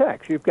 23%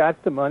 tax. You've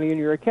got the money in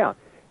your account.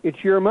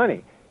 It's your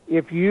money.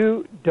 If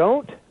you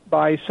don't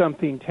buy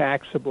something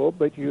taxable,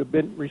 but you've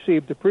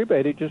received the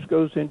prebate, it just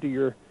goes into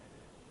your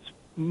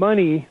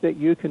money that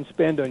you can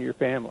spend on your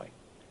family.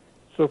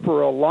 So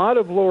for a lot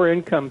of lower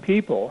income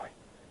people,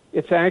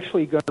 it's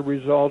actually going to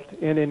result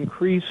in an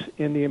increase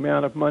in the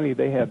amount of money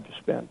they have to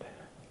spend.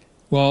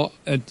 Well,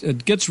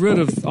 it gets rid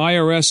of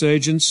IRS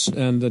agents,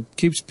 and it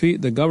keeps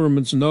the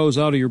government's nose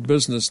out of your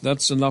business.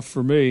 That's enough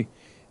for me.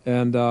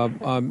 And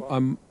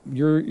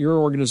your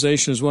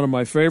organization is one of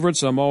my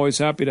favorites. I'm always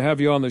happy to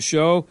have you on the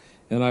show,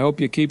 and I hope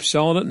you keep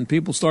selling it and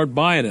people start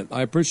buying it.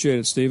 I appreciate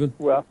it, Stephen.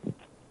 Well,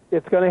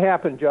 it's going to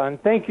happen, John.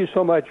 Thank you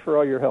so much for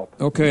all your help.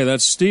 Okay,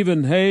 that's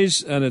Stephen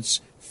Hayes, and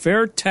it's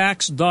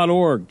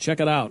fairtax.org.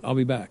 Check it out. I'll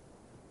be back.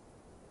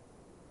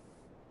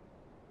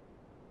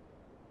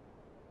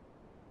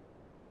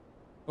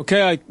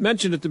 Okay, I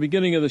mentioned at the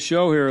beginning of the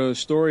show here a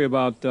story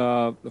about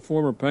the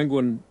former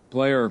Penguin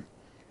player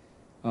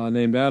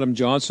named Adam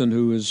Johnson,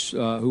 who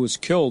was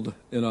killed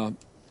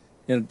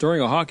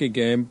during a hockey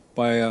game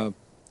by a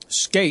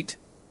skate,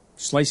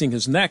 slicing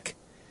his neck.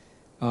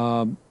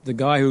 The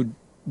guy who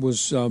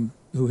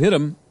hit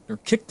him or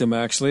kicked him,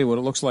 actually, what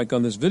it looks like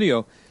on this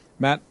video,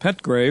 Matt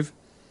Petgrave.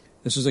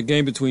 This is a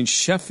game between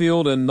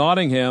Sheffield and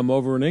Nottingham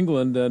over in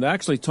England, and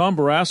actually Tom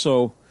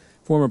Barrasso,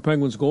 former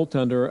Penguins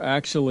goaltender,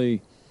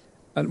 actually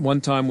at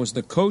one time was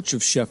the coach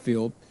of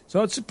Sheffield.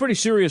 So it's a pretty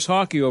serious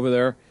hockey over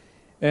there.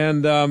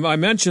 And I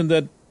mentioned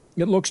that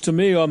it looks to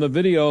me on the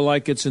video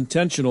like it's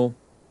intentional.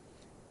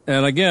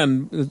 And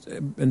again,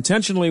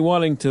 intentionally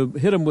wanting to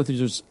hit him with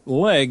his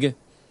leg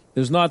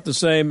is not the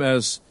same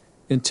as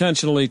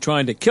intentionally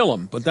trying to kill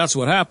him, but that's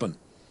what happened.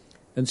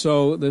 And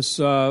so this,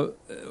 my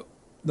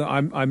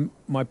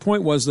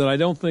point was that I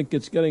don't think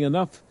it's getting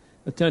enough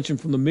attention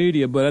from the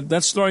media, but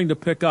that's starting to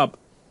pick up.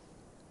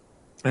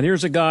 And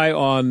here's a guy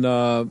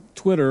on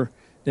Twitter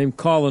named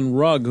Colin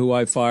Rugg, who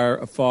I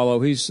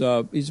follow. He's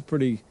a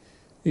pretty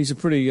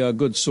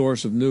good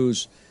source of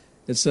news.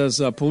 It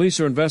says police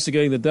are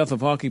investigating the death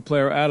of hockey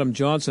player Adam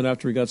Johnson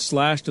after he got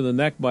slashed in the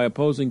neck by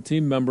opposing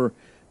team member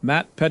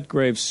Matt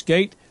Petgrave's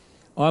skate.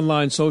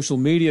 Online social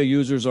media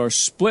users are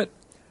split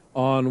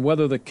on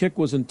whether the kick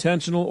was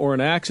intentional or an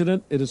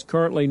accident. It is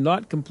currently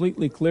not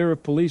completely clear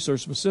if police are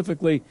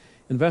specifically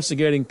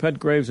investigating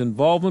Petgrave's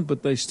involvement,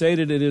 but they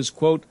stated it is,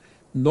 quote,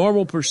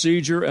 normal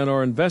procedure and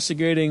are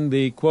investigating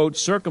the, quote,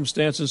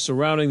 circumstances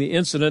surrounding the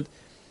incident.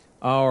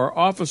 Our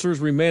officers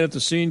remain at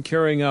the scene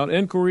carrying out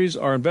inquiries.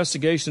 Our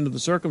investigation into the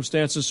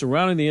circumstances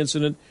surrounding the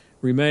incident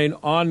remain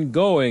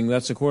ongoing.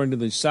 That's according to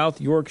the South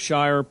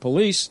Yorkshire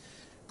Police.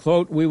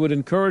 Quote, we would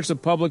encourage the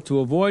public to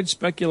avoid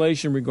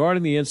speculation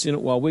regarding the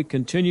incident while we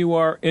continue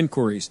our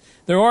inquiries.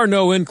 There are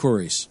no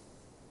inquiries.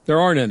 There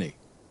aren't any.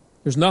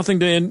 There's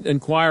nothing to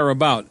inquire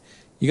about.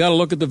 You got to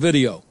look at the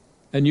video,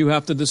 and you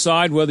have to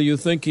decide whether you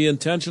think he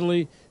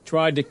intentionally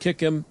tried to kick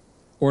him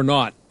or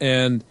not.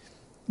 And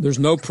there's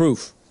no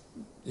proof.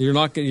 You're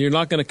not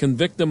going to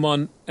convict him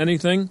on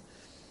anything,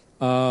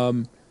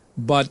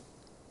 but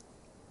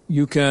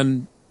you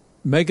can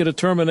make a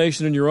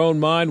determination in your own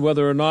mind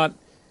whether or not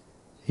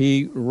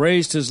he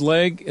raised his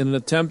leg in an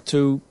attempt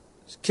to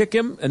kick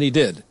him, and he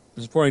did.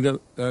 According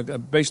to,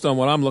 based on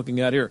what I'm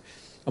looking at here.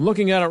 I'm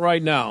looking at it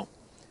right now.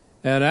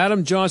 And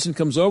Adam Johnson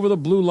comes over the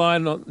blue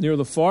line near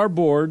the far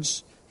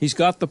boards. He's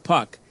got the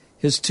puck.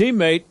 His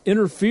teammate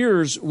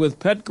interferes with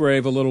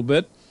Petgrave a little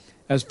bit,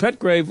 as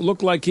Petgrave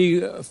looked like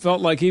he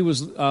felt like he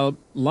was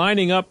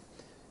lining up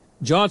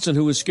Johnson,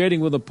 who was skating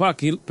with the puck.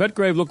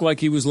 Petgrave looked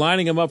like he was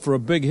lining him up for a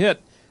big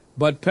hit,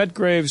 but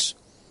Petgrave's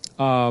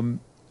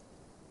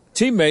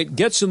teammate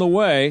gets in the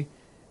way,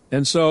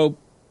 and so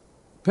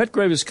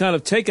Petgrave is kind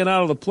of taken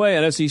out of the play,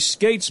 and as he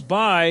skates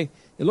by,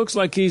 it looks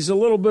like he's a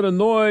little bit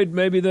annoyed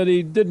maybe that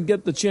he didn't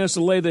get the chance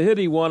to lay the hit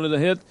he wanted to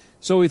hit,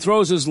 so he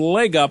throws his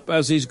leg up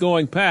as he's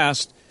going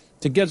past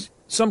to get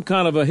some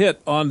kind of a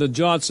hit onto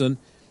Johnson,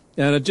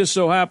 and it just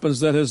so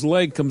happens that his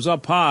leg comes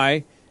up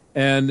high,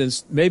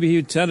 and maybe he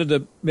intended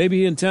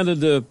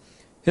to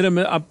hit him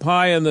up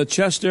high in the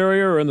chest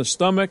area or in the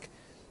stomach,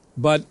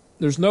 but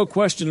there's no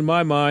question in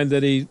my mind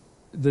that he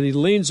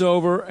leans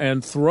over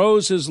and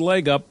throws his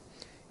leg up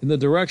in the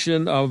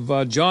direction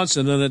of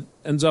Johnson, and it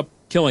ends up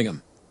killing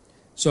him.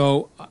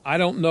 So I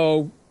don't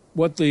know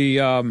what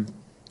the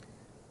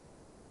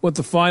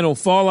final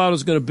fallout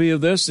is going to be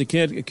of this. They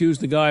can't accuse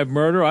the guy of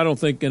murder. I don't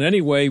think in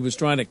any way he was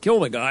trying to kill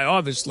the guy,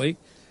 obviously,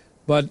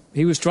 but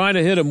he was trying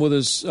to hit him with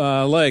his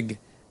leg,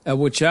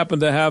 which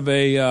happened to have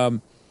a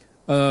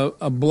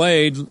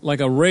blade, like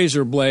a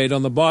razor blade,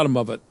 on the bottom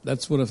of it.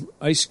 That's what an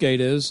ice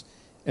skate is,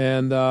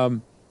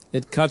 and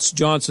it cuts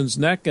Johnson's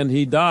neck, and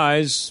he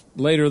dies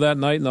later that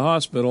night in the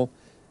hospital.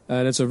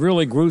 And it's a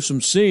really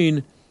gruesome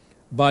scene,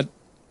 but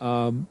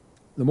the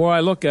more I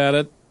look at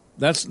it,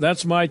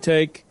 that's my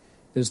take,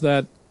 is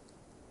that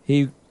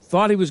he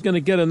thought he was going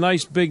to get a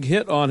nice big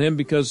hit on him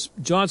because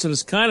Johnson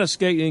is kind of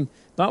skating,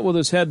 not with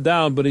his head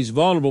down, but he's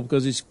vulnerable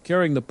because he's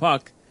carrying the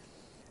puck.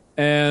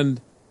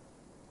 And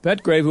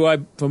Petgrave,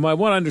 who from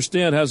what I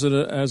understand, has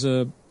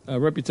a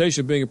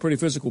reputation of being a pretty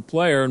physical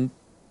player and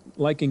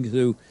liking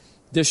to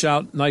dish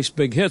out nice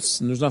big hits,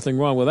 and there's nothing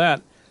wrong with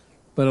that.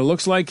 But it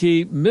looks like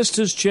he missed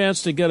his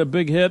chance to get a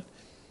big hit,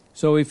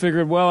 so he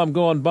figured, well, I'm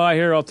going by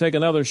here, I'll take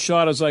another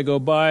shot as I go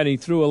by, and he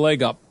threw a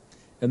leg up,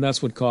 and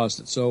that's what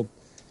caused it. So,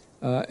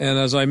 and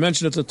as I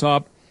mentioned at the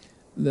top,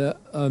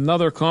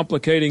 another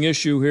complicating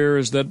issue here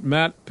is that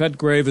Matt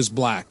Petgrave is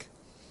black,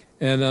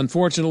 and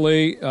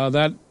unfortunately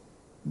that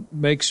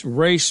makes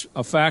race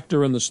a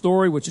factor in the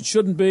story, which it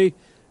shouldn't be,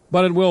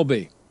 but it will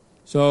be.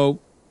 So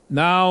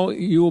now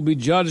you will be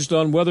judged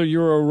on whether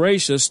you're a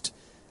racist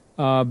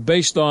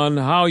based on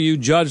how you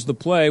judge the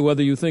play,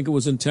 whether you think it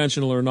was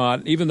intentional or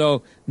not, even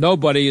though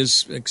nobody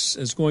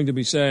is going to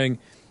be saying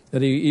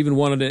that he even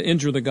wanted to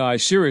injure the guy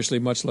seriously,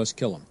 much less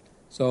kill him.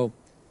 So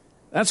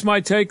that's my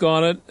take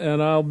on it,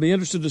 and I'll be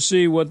interested to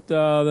see what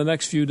the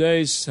next few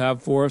days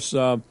have for us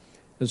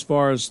as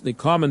far as the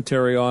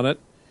commentary on it.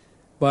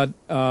 But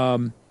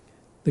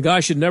the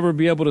guy should never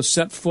be able to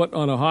set foot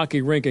on a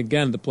hockey rink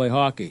again to play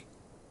hockey.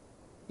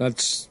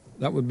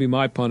 That would be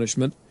my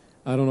punishment.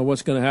 I don't know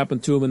what's going to happen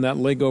to him in that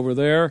league over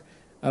there.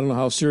 I don't know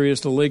how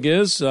serious the league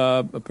is.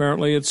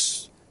 Apparently,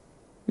 it's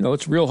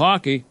real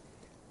hockey,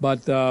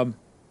 but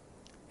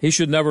he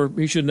should never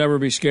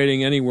be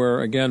skating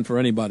anywhere again for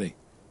anybody.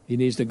 He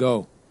needs to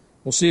go.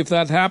 We'll see if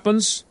that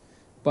happens,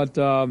 but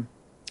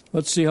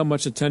let's see how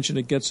much attention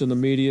it gets in the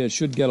media. It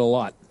should get a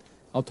lot.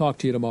 I'll talk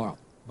to you tomorrow.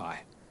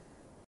 Bye.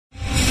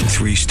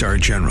 3-star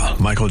General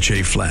Michael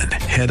J. Flynn,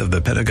 head of the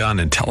Pentagon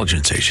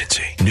Intelligence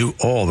Agency, knew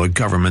all the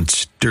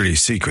government's dirty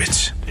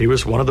secrets. He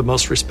was one of the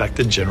most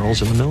respected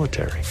generals in the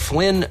military.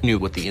 Flynn knew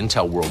what the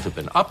intel world had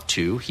been up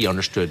to. He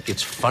understood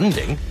its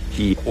funding.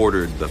 He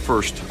ordered the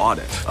first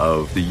audit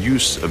of the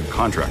use of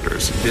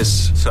contractors.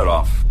 This set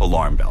off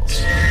alarm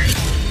bells.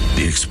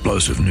 The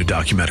explosive new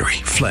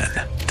documentary, Flynn,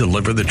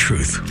 Deliver the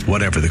Truth,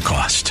 Whatever the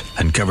Cost,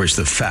 uncovers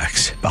the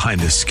facts behind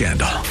this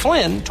scandal.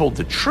 Flynn told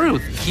the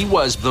truth. He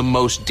was the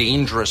most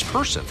dangerous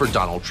person for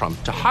Donald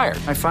Trump to hire.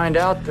 I find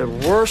out the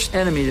worst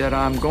enemy that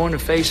I'm going to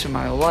face in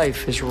my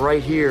life is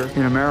right here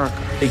in America.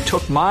 They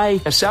took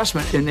my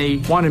assessment and they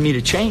wanted me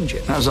to change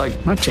it. And I was like,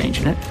 I'm not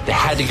changing it. They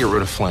had to get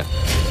rid of Flynn.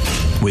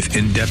 With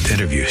in-depth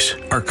interviews,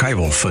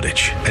 archival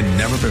footage, and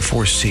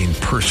never-before-seen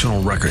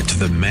personal records of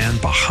the man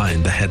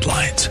behind the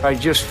headlines. I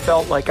just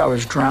felt like I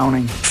was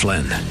drowning.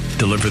 Flynn,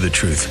 Deliver the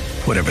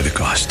Truth, Whatever the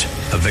Cost.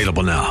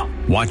 Available now.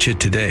 Watch it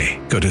today.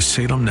 Go to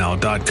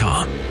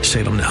salemnow.com.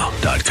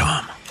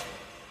 salemnow.com.